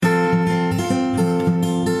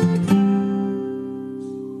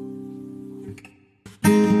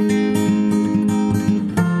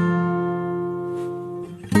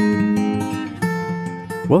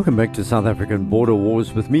Welcome back to South African Border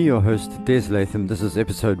Wars with me, your host, Des Latham. This is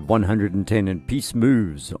episode 110 and peace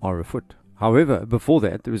moves are afoot. However, before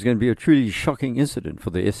that, there was going to be a truly shocking incident for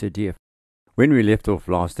the SADF. When we left off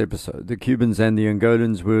last episode, the Cubans and the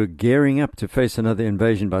Angolans were gearing up to face another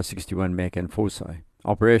invasion by 61 Mech and Forsyth,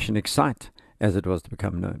 Operation Excite, as it was to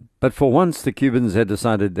become known. But for once, the Cubans had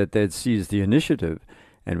decided that they had seized the initiative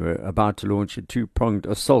and were about to launch a two-pronged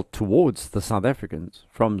assault towards the South Africans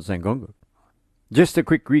from Xangongo. Just a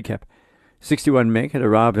quick recap. 61 Mech had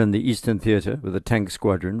arrived in the Eastern Theatre with a tank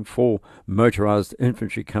squadron, 4 motorised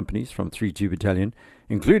infantry companies from 3-2 Battalion,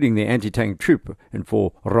 including the anti-tank troop and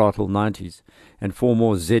 4 Ratel 90s, and 4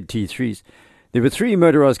 more ZT3s. There were 3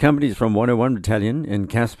 motorised companies from 101 Battalion in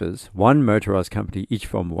Casspirs, 1 motorised company each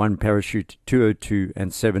from 1 parachute, 202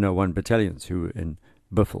 and 701 battalions who were in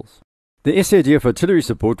Buffels. The SADF artillery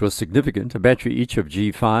support was significant, a battery each of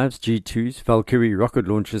G5s, G2s, Valkiri rocket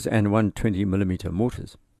launchers and 120mm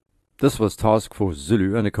mortars. This was Task Force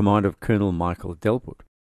Zulu under command of Colonel Michael Delport.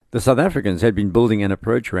 The South Africans had been building an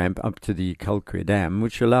approach ramp up to the Calueque Dam,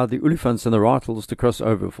 which allowed the Olifants and the Ratels to cross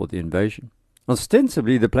over for the invasion.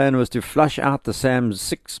 Ostensibly, the plan was to flush out the SAM's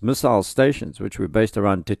 6 missile stations, which were based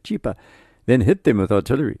around Techipa, then hit them with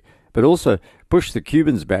artillery, but also push the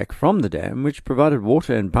Cubans back from the dam, which provided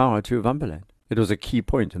water and power to Ovamboland. It was a key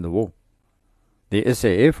point in the war. The SA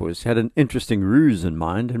Air Force had an interesting ruse in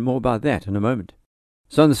mind, and more about that in a moment.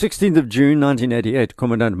 So on the 16th of June 1988,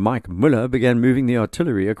 Commandant Mike Muller began moving the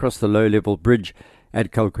artillery across the low-level bridge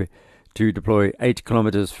at Calueque to deploy 8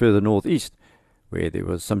 kilometers further northeast, where there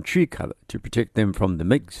was some tree cover to protect them from the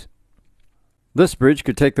MiGs. This bridge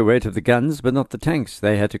could take the weight of the guns, but not the tanks.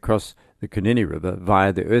 They had to cross the Kunene River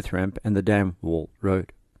via the earth ramp and the dam wall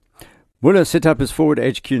road. Muller set up his forward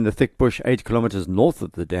HQ in the thick bush 8 kilometers north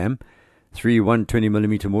of the dam. 3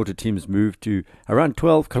 120mm mortar teams moved to around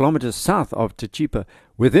 12 kilometers south of Techipa,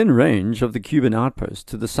 within range of the Cuban outpost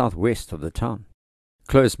to the southwest of the town.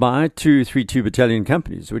 Close by, 2 3-2 battalion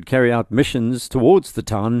companies would carry out missions towards the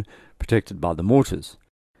town, protected by the mortars.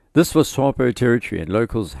 This was SWAPO territory, and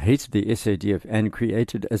locals hated the SADF and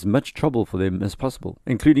created as much trouble for them as possible,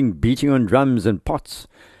 including beating on drums and pots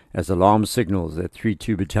as alarm signals that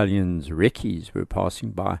 3-2 Battalion's Reccies were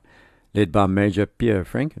passing by, led by Major Pierre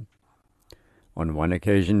Franken. On one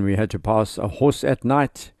occasion we had to pass a horse at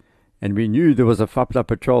night, and we knew there was a Fapla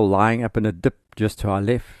patrol lying up in a dip just to our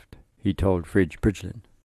left, he told Fred Bridgeland.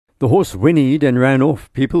 The horse whinnied and ran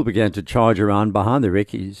off. People began to charge around behind the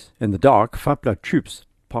Reccies. In the dark, Fapla troops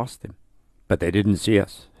passed them. But they didn't see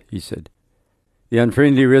us, he said. The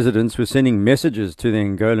unfriendly residents were sending messages to the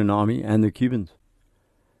Angolan army and the Cubans.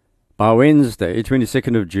 By Wednesday,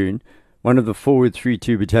 22nd of June, one of the forward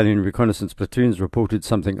 3-2 Battalion reconnaissance platoons reported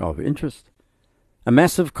something of interest. A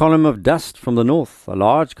massive column of dust from the north. A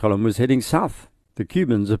large column was heading south. The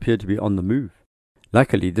Cubans appeared to be on the move.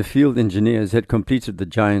 Luckily, the field engineers had completed the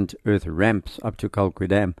giant earth ramps up to Calueque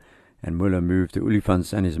Dam, and Muller moved the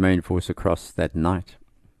Olifants and his main force across that night.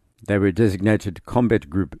 They were designated Combat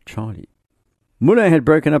Group Charlie. Muller had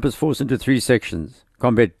broken up his force into 3 sections.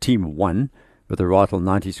 Combat Team 1, with a Ratel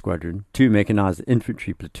 90 squadron, 2 mechanized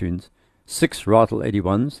infantry platoons, 6 Ratel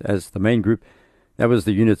 81s as the main group. That was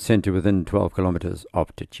the unit sent to within 12 kilometers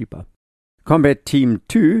of Techipa. Combat Team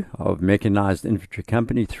 2 of mechanized infantry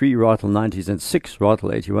company, 3 Ratel 90s and 6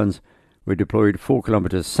 Ratel 81s were deployed 4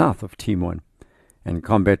 kilometers south of Team 1. And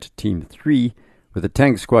Combat Team 3 with a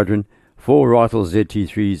tank squadron, 4 Ratel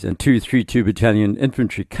ZT3s and 2 3-2 Battalion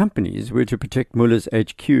infantry companies were to protect Muller's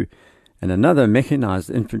HQ, and another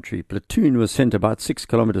mechanized infantry platoon was sent about 6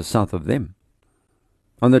 kilometers south of them.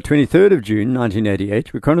 On the 23rd of June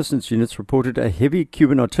 1988, reconnaissance units reported a heavy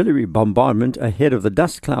Cuban artillery bombardment ahead of the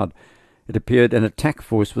dust cloud. It appeared an attack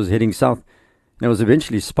force was heading south, and was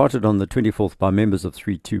eventually spotted on the 24th by members of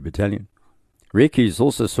 3-2 Battalion. Reccies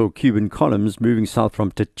also saw Cuban columns moving south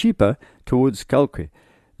from Techipa towards Calueque.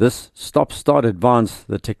 This stop-start advance,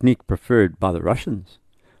 the technique preferred by the Russians.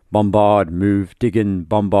 Bombard, move, dig in,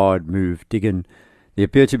 bombard, move, dig in. There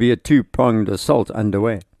appeared to be a 2-pronged assault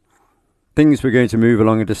underway. Things were going to move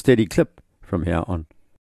along at a steady clip from here on.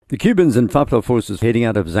 The Cubans and Fapla forces heading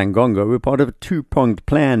out of Xangongo were part of a 2-pronged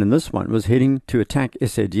plan, and this one was heading to attack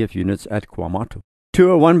SADF units at Kwamato.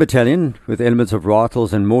 201 Battalion, with elements of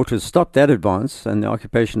Ratels and mortars, stopped that advance and the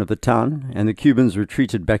occupation of the town, and the Cubans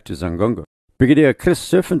retreated back to Xangongo. Brigadier Chris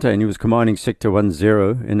Serfontein, who was commanding Sector 10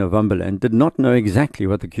 in Ovamboland, did not know exactly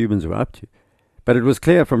what the Cubans were up to, but it was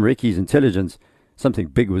clear from Reccies intelligence something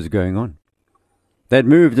big was going on. They had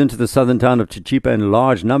moved into the southern town of Techipa in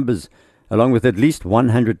large numbers, along with at least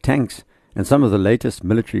 100 tanks and some of the latest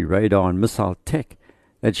military radar and missile tech.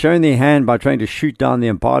 They'd shown their hand by trying to shoot down the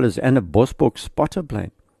Impalas and a Bosbok spotter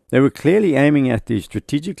plane. They were clearly aiming at the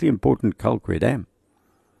strategically important Calueque Dam.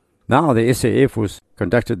 Now the SA Air Force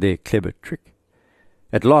conducted their clever trick.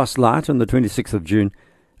 At last light on the 26th of June,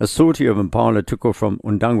 a sortie of Impala took off from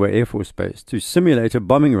Undangwa Air Force Base to simulate a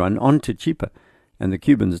bombing run on Techipa, and the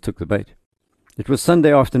Cubans took the bait. It was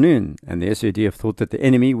Sunday afternoon, and the SADF thought that the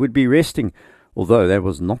enemy would be resting, although that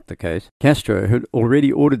was not the case. Castro had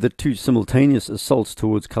already ordered the two simultaneous assaults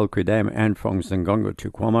towards Calueque Dam and from Xangongo to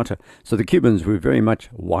Kwamata, so the Cubans were very much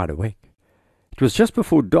wide awake. It was just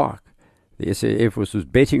before dark. The SA Air Force was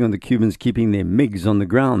betting on the Cubans keeping their MiGs on the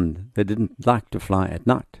ground. They didn't like to fly at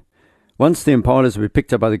night. Once the Impalas were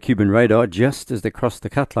picked up by the Cuban radar, just as they crossed the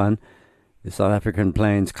cut line, the South African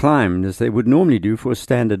planes climbed as they would normally do for a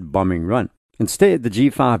standard bombing run. Instead, the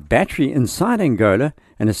G5 battery inside Angola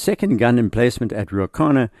and a second gun emplacement at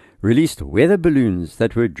Ruacana released weather balloons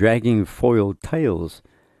that were dragging foiled tails.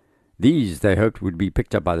 These, they hoped, would be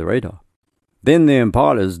picked up by the radar. Then the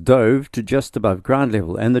Impalas dove to just above ground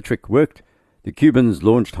level, and the trick worked. The Cubans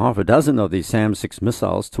launched half a dozen of the SAM-6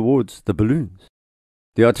 missiles towards the balloons.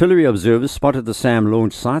 The artillery observers spotted the SAM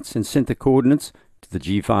launch sites and sent the coordinates to the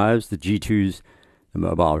G5s, the G2s, the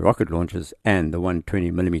mobile rocket launchers, and the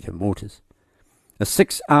 120mm mortars. A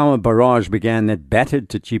 6-hour barrage began that battered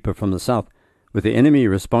Techipa from the south, with the enemy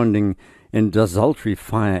responding in desultory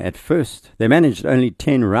fire at first. They managed only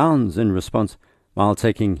 10 rounds in response, while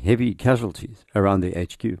taking heavy casualties around the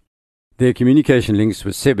HQ. Their communication links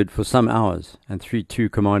were severed for some hours, and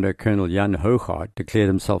 3-2 Commander Colonel Jan Hoogaard declared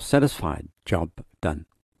himself satisfied. Job done.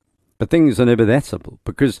 But things are never that simple,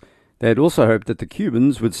 because they had also hoped that the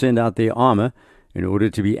Cubans would send out their armor in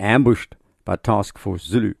order to be ambushed by Task Force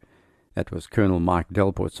Zulu. That was Colonel Michael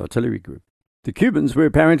Delport's artillery group. The Cubans were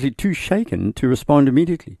apparently too shaken to respond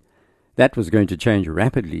immediately. That was going to change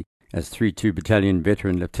rapidly, as 3-2 Battalion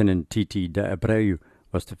veteran Lieutenant T.T. de Abreu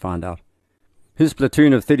was to find out. His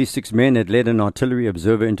platoon of 36 men had led an artillery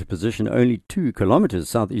observer into position only 2 kilometers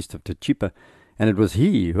southeast of Techipa, and it was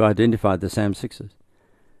he who identified the SAM-6s.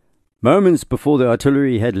 Moments before the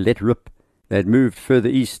artillery had let rip, they had moved further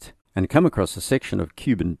east and come across a section of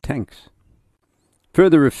Cuban tanks.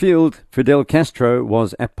 Further afield, Fidel Castro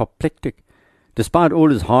was apoplectic. Despite all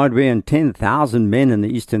his hardware and 10,000 men in the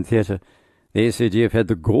Eastern Theatre, the SADF had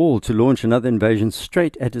the gall to launch another invasion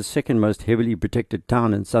straight at his second most heavily protected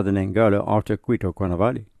town in southern Angola after Quito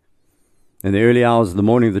Cuanavale. In the early hours of the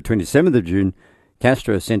morning of the 27th of June,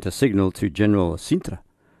 Castro sent a signal to General Sintra.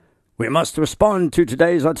 "We must respond to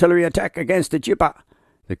today's artillery attack against Techipa,"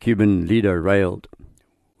 the Cuban leader railed.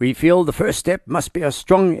 "We feel the first step must be a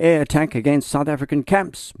strong air attack against South African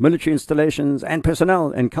camps, military installations, and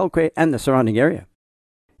personnel in Calueque and the surrounding area."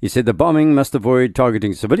 He said the bombing must avoid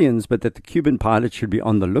targeting civilians, but that the Cuban pilots should be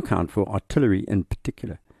on the lookout for artillery in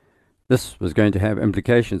particular. This was going to have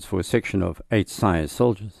implications for a section of 8 Sires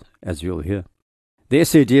soldiers, as you'll hear. The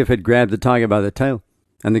SADF had grabbed the tiger by the tail,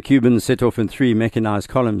 and the Cubans set off in 3 mechanized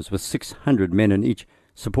columns with 600 men in each,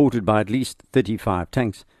 supported by at least 35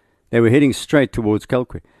 tanks. They were heading straight towards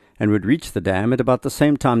Calueque, and would reach the dam at about the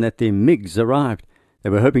same time that their MiGs arrived. They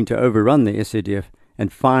were hoping to overrun the SADF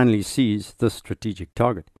and finally seize this strategic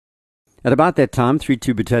target. At about that time,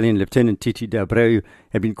 3-2 Battalion Lieutenant T.T. de Abreu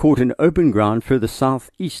had been caught in open ground further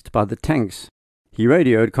southeast by the tanks. He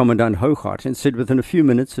radioed Commandant Hoogaard and said within a few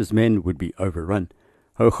minutes his men would be overrun.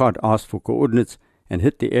 Hoogaard asked for coordinates and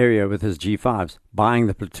hit the area with his G5s, buying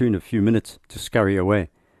the platoon a few minutes to scurry away.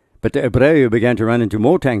 But de Abreu began to run into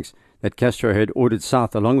more tanks that Castro had ordered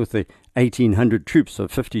south along with the 1,800 troops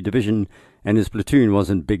of 50 Division, and his platoon was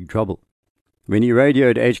in big trouble. When he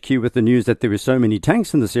radioed HQ with the news that there were so many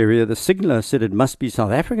tanks in this area, the signaller said it must be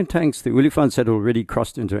South African tanks. The Olifants had already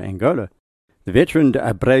crossed into Angola. The veteran de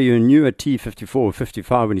Abreu knew a T-54 or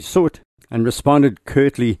 55 when he saw it, and responded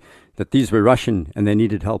curtly that these were Russian and they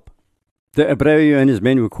needed help. De Abreu and his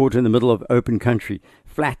men were caught in the middle of open country,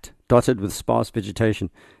 flat, dotted with sparse vegetation,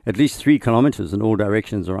 at least 3 kilometers in all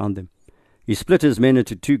directions around them. He split his men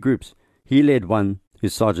into 2 groups. He led one,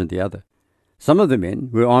 his sergeant the other. Some of the men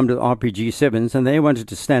were armed with RPG-7s, and they wanted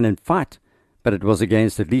to stand and fight, but it was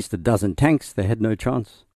against at least a dozen tanks. They had no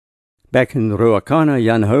chance. Back in Ruacana,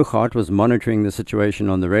 Jan Hoogaard was monitoring the situation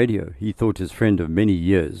on the radio. He thought his friend of many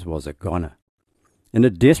years was a goner. In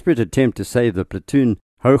a desperate attempt to save the platoon,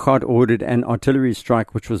 Hoogaard ordered an artillery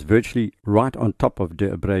strike which was virtually right on top of de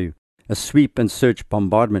Abreu, a sweep and search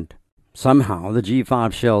bombardment. Somehow the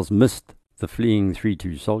G5 shells missed the fleeing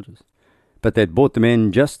 3-2 soldiers, but they'd bought the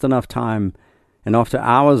men just enough time, and after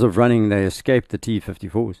hours of running they escaped the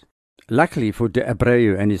T-54s. Luckily for de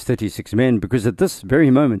Abreu and his 36 men, because at this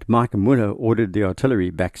very moment Mike Muller ordered the artillery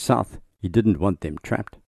back south. He didn't want them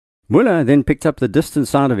trapped. Muller then picked up the distant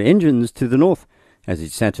sound of engines to the north, as he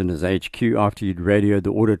sat in his HQ after he'd radioed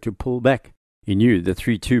the order to pull back. He knew the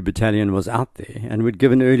 3-2 Battalion was out there and would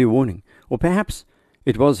give an early warning, or perhaps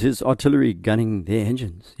it was his artillery gunning their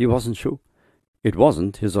engines. He wasn't sure. It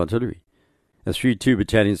wasn't his artillery. The 3-2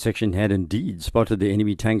 Battalion section had indeed spotted the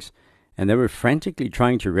enemy tanks, and they were frantically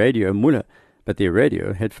trying to radio Muller, but their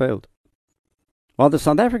radio had failed. While the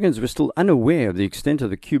South Africans were still unaware of the extent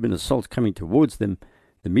of the Cuban assault coming towards them,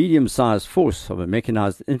 the medium-sized force of a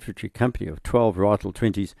mechanized infantry company of 12 Ratel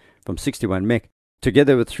 20s from 61 Mech,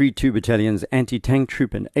 together with 3-2 Battalion's anti-tank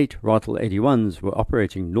troop and 8 Ratel 81s, were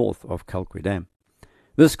operating north of Calueque Dam.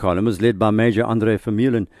 This column was led by Major Andre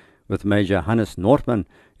Vermeulen, with Major Hannes Nordman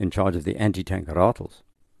in charge of the anti-tank Ratels.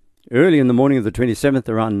 Early in the morning of the 27th,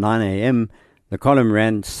 around 9 a.m., the column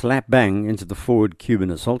ran slap-bang into the forward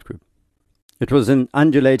Cuban assault group. It was an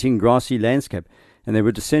undulating grassy landscape, and they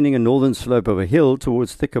were descending a northern slope of a hill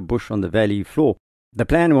towards thicker bush on the valley floor. The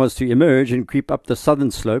plan was to emerge and creep up the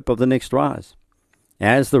southern slope of the next rise.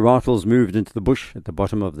 As the Ratels moved into the bush at the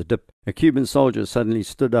bottom of the dip, a Cuban soldier suddenly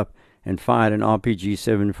stood up and fired an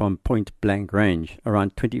RPG-7 from point-blank range,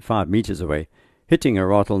 around 25 meters away, hitting a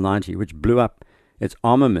Ratel 90, which blew up, its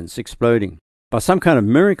armaments exploding. By some kind of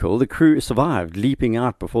miracle, the crew survived, leaping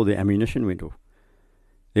out before the ammunition went off.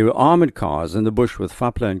 There were armoured cars in the bush with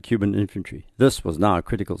Fapla and Cuban infantry. This was now a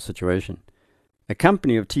critical situation. A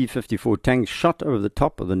company of T-54 tanks shot over the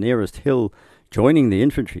top of the nearest hill, joining the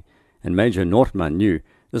infantry, and Major Nordman knew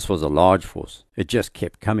this was a large force. It just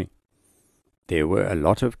kept coming. There were a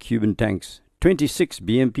lot of Cuban tanks, 26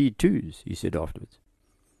 BMP-2s, he said afterwards.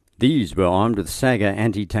 These were armed with Saga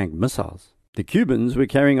anti-tank missiles. The Cubans were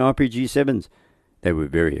carrying RPG-7s. They were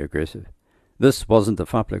very aggressive. This wasn't the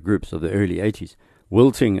Fapla groups of the early 80s.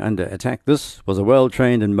 Wilting under attack, this was a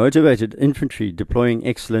well-trained and motivated infantry deploying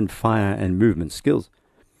excellent fire and movement skills.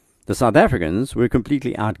 The South Africans were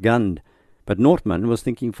completely outgunned, but Nordman was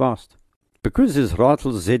thinking fast. Because his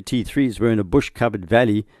Ratel ZT-3s were in a bush-covered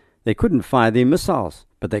valley, they couldn't fire their missiles,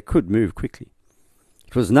 but they could move quickly.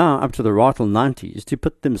 It was now up to the Ratel 90s to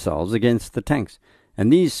put themselves against the tanks,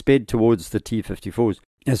 and these sped towards the T-54s,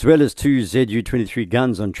 as well as 2 Zu-23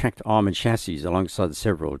 guns on tracked armoured chassis alongside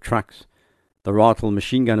several trucks. The Ratel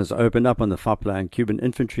machine gunners opened up on the Fapla and Cuban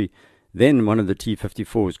infantry. Then one of the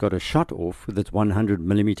T-54s got a shot off with its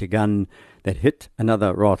 100mm gun that hit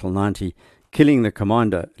another Ratel 90, killing the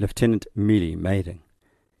commander, Lieutenant Mili Maiden.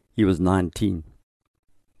 He was 19.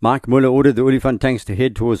 Mike Muller ordered the Olifant tanks to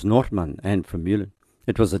head towards Nordman and Vermeulen.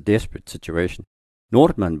 It was a desperate situation.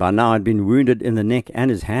 Nordman by now had been wounded in the neck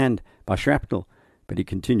and his hand by shrapnel, but he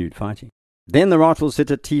continued fighting. Then the Ratels hit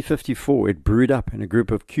a T-54. It brewed up, and a group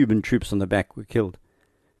of Cuban troops on the back were killed.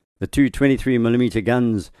 The 2 23mm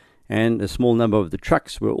guns and a small number of the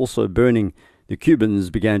trucks were also burning. The Cubans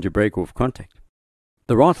began to break off contact.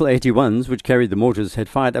 The Ratel 81s, which carried the mortars, had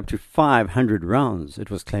fired up to 500 rounds, it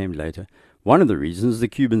was claimed later. One of the reasons the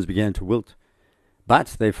Cubans began to wilt.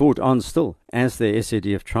 But they fought on still, as the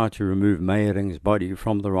SADF tried to remove Meyring's body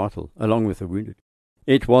from the Ratel, along with the wounded.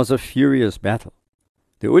 It was a furious battle.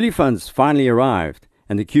 The Olifants finally arrived,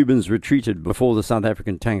 and the Cubans retreated before the South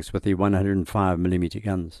African tanks with their 105mm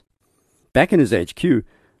guns. Back in his HQ,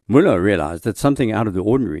 Muller realized that something out of the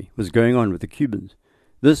ordinary was going on with the Cubans.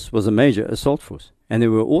 This was a major assault force, and they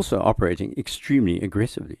were also operating extremely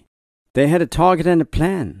aggressively. They had a target and a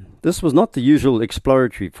plan. This was not the usual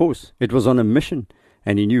exploratory force. It was on a mission,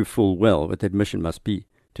 and he knew full well what that mission must be,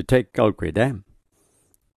 to take Calueque Dam.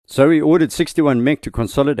 So he ordered 61 Mech to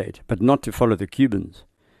consolidate, but not to follow the Cubans.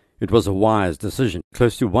 It was a wise decision.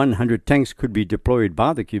 Close to 100 tanks could be deployed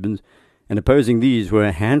by the Cubans, and opposing these were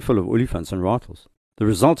a handful of Olifants and Ratels. The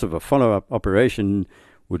result of a follow-up operation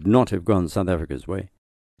would not have gone South Africa's way.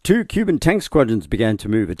 2 Cuban tank squadrons began to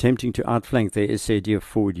move, attempting to outflank their SADF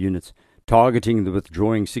forward units, targeting the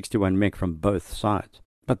withdrawing 61 Mech from both sides.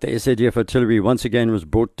 But the SADF artillery once again was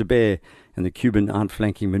brought to bear, and the Cuban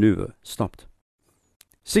outflanking maneuver stopped.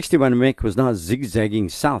 61 Mech was now zigzagging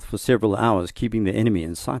south for several hours, keeping the enemy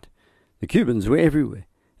in sight. The Cubans were everywhere,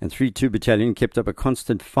 and 3-2 Battalion kept up a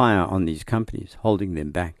constant fire on these companies, holding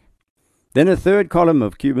them back. Then a third column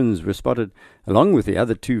of Cubans were spotted, along with the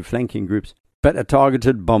other 2 flanking groups, but a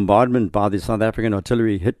targeted bombardment by the South African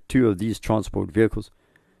artillery hit 2 of these transport vehicles.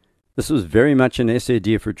 This was very much an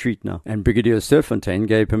SADF retreat now, and Brigadier Serfontein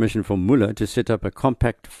gave permission for Muller to set up a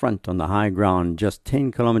compact front on the high ground just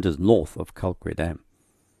 10 kilometers north of Calueque Dam.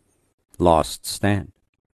 Last stand.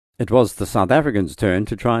 It was the South Africans' turn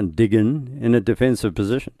to try and dig in a defensive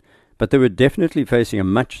position, but they were definitely facing a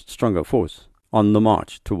much stronger force on the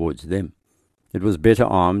march towards them. It was better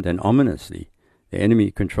armed, and ominously, the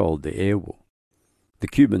enemy controlled the air war. The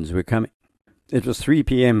Cubans were coming. It was 3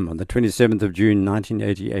 p.m. on the 27th of June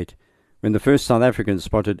 1988 when the first South Africans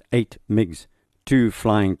spotted 8 MiGs, 2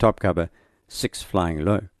 flying top cover, 6 flying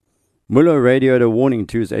low. Muller radioed a warning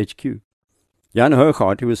to his HQ. Jan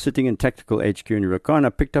Hooghart, who was sitting in tactical HQ in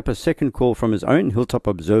Rukana, picked up a second call from his own hilltop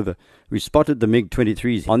observer, who spotted the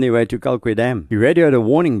MiG-23s on their way to Calueque Dam. He radioed a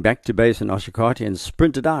warning back to base in Oshakati and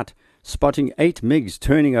sprinted out, spotting 8 MiGs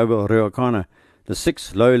turning over Rukana, the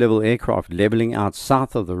 6 low-level aircraft levelling out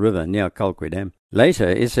south of the river near Calueque Dam.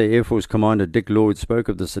 Later, SA Air Force Commander Dick Lord spoke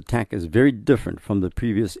of this attack as very different from the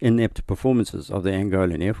previous inept performances of the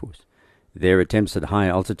Angolan Air Force. Their attempts at high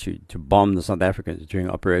altitude to bomb the South Africans during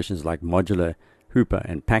operations like Modular, Hooper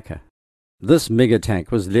and Packer. This MiG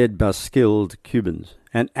attack was led by skilled Cubans,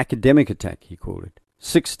 an academic attack he called it.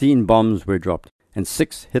 16 bombs were dropped and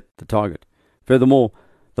 6 hit the target. Furthermore,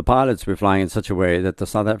 the pilots were flying in such a way that the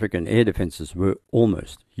South African air defences were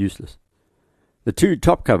almost useless. The 2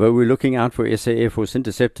 top cover were looking out for SA Air Force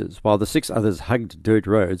interceptors, while the 6 others hugged dirt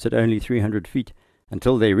roads at only 300 feet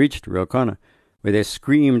until they reached Rukana, where they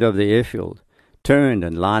screamed over the airfield, turned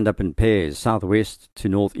and lined up in pairs southwest to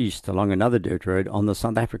northeast along another dirt road on the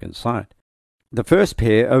South African side. The first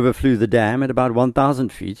pair overflew the dam at about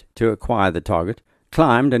 1,000 feet to acquire the target,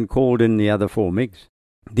 climbed and called in the other 4 MiGs.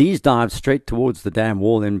 These dived straight towards the dam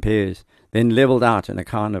wall in pairs, then levelled out in a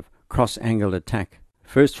kind of cross-angle attack,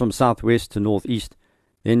 first from southwest to northeast,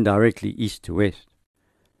 then directly east to west.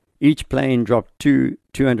 Each plane dropped 2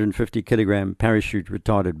 250-kilogram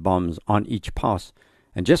parachute-retarded bombs on each pass,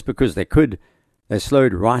 and just because they could, they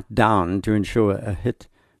slowed right down to ensure a hit,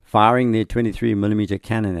 firing their 23mm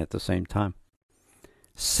cannon at the same time.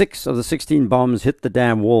 6 of the 16 bombs hit the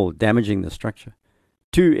dam wall, damaging the structure.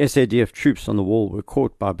 2 SADF troops on the wall were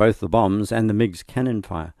caught by both the bombs and the MiG's cannon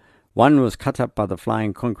fire. One was cut up by the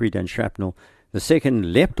flying concrete and shrapnel. The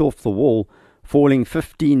second leapt off the wall, falling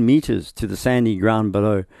 15 meters to the sandy ground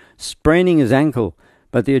below, spraining his ankle,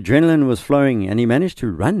 but the adrenaline was flowing and he managed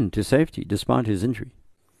to run to safety despite his injury.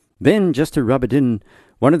 Then, just to rub it in,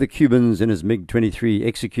 one of the Cubans in his MiG-23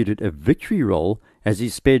 executed a victory roll as he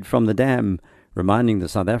sped from the dam, reminding the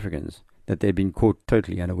South Africans that they had been caught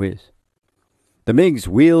totally unawares. The MiGs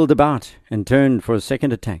wheeled about and turned for a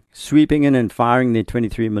second attack, sweeping in and firing their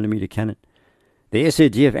 23mm cannon. The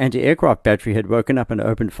SADF anti-aircraft battery had woken up and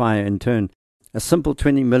opened fire in turn, a simple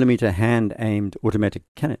 20mm hand-aimed automatic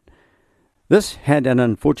cannon. This had an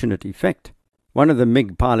unfortunate effect. One of the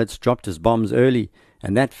MiG pilots dropped his bombs early,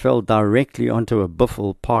 and that fell directly onto a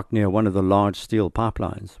Buffel parked near one of the large steel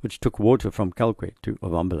pipelines, which took water from Calueque to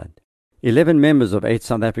Ovamboland. 11 members of 8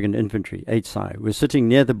 South African infantry, 8SI, were sitting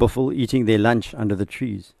near the Buffel eating their lunch under the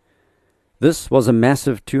trees. This was a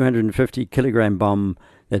massive 250-kilogram bomb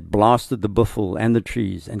that blasted the Buffel and the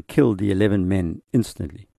trees and killed the 11 men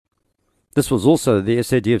instantly. This was also the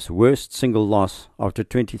SADF's worst single loss after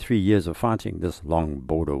 23 years of fighting this long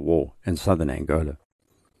border war in southern Angola.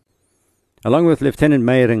 Along with Lieutenant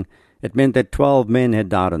Meyering, it meant that 12 men had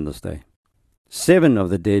died on this day. 7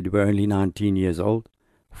 of the dead were only 19 years old,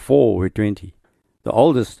 4 were 20. The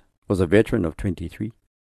oldest was a veteran of 23.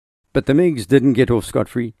 But the MiGs didn't get off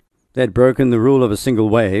scot-free. They had broken the rule of a single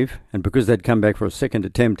wave, and because they'd come back for a second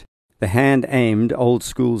attempt, the hand-aimed,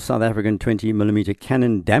 old-school South African 20mm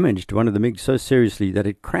cannon damaged one of the MiGs so seriously that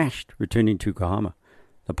it crashed, returning to Kahama.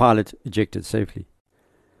 The pilot ejected safely.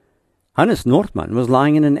 Hannes Nordman was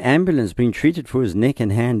lying in an ambulance being treated for his neck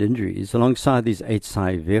and hand injuries alongside these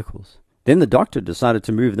 8SI vehicles. Then the doctor decided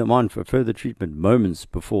to move them on for further treatment moments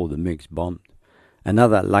before the MiGs bombed.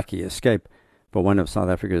 Another lucky escape for one of South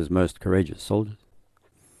Africa's most courageous soldiers.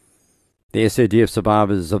 The SADF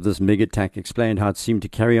survivors of this MiG attack explained how it seemed to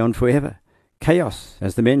carry on forever. Chaos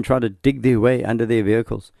as the men tried to dig their way under their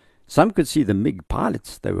vehicles. Some could see the MiG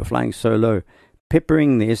pilots, they were flying so low,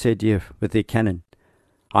 peppering the SADF with their cannon.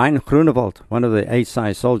 Hein Groenewald, one of the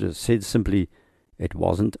 8SI soldiers, said simply, "It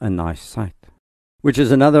wasn't a nice sight," which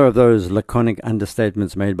is another of those laconic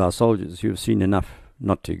understatements made by soldiers who have seen enough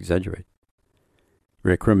not to exaggerate.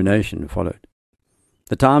 Recrimination followed.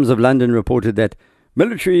 The Times of London reported that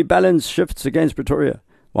military balance shifts against Pretoria,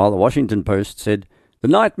 while the Washington Post said, "The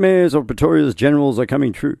nightmares of Pretoria's generals are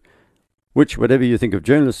coming true," which, whatever you think of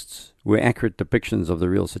journalists, were accurate depictions of the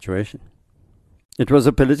real situation. It was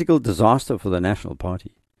a political disaster for the National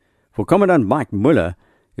Party. For Commandant Mike Muller,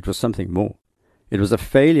 it was something more. It was a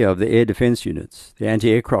failure of the air defense units. The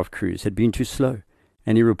anti-aircraft crews had been too slow,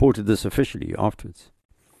 and he reported this officially afterwards.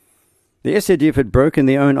 The SADF had broken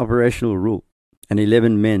their own operational rule, and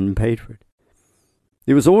 11 men paid for it.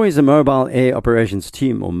 There was always a Mobile Air Operations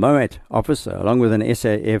Team, or MOAT, officer, along with an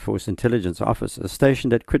SA Air Force intelligence officer,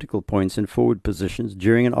 stationed at critical points in forward positions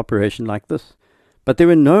during an operation like this. But there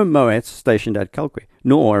were no MOATs stationed at Calueque,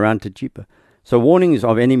 nor around Techipa, so warnings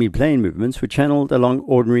of enemy plane movements were channeled along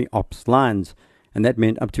ordinary ops lines, and that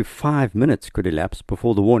meant up to 5 minutes could elapse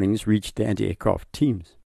before the warnings reached the anti-aircraft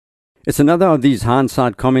teams. It's another of these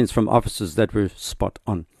hindsight comments from officers that were spot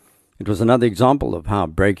on. It was another example of how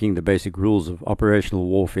breaking the basic rules of operational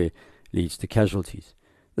warfare leads to casualties.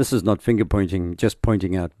 This is not finger-pointing, just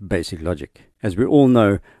pointing out basic logic. As we all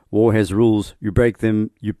know, war has rules. You break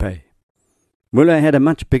them, you pay. Muller had a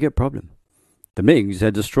much bigger problem. The MiGs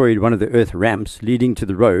had destroyed one of the earth ramps leading to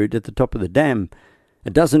the road at the top of the dam. A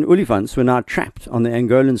dozen Olifants were now trapped on the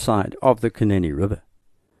Angolan side of the Kunene River.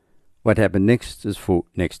 What happened next is for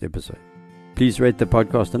next episode. Please rate the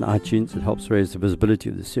podcast on iTunes. It helps raise the visibility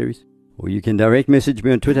of the series. Or you can direct message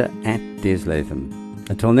me on Twitter @DesLatham.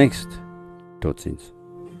 Until next, tot ziens.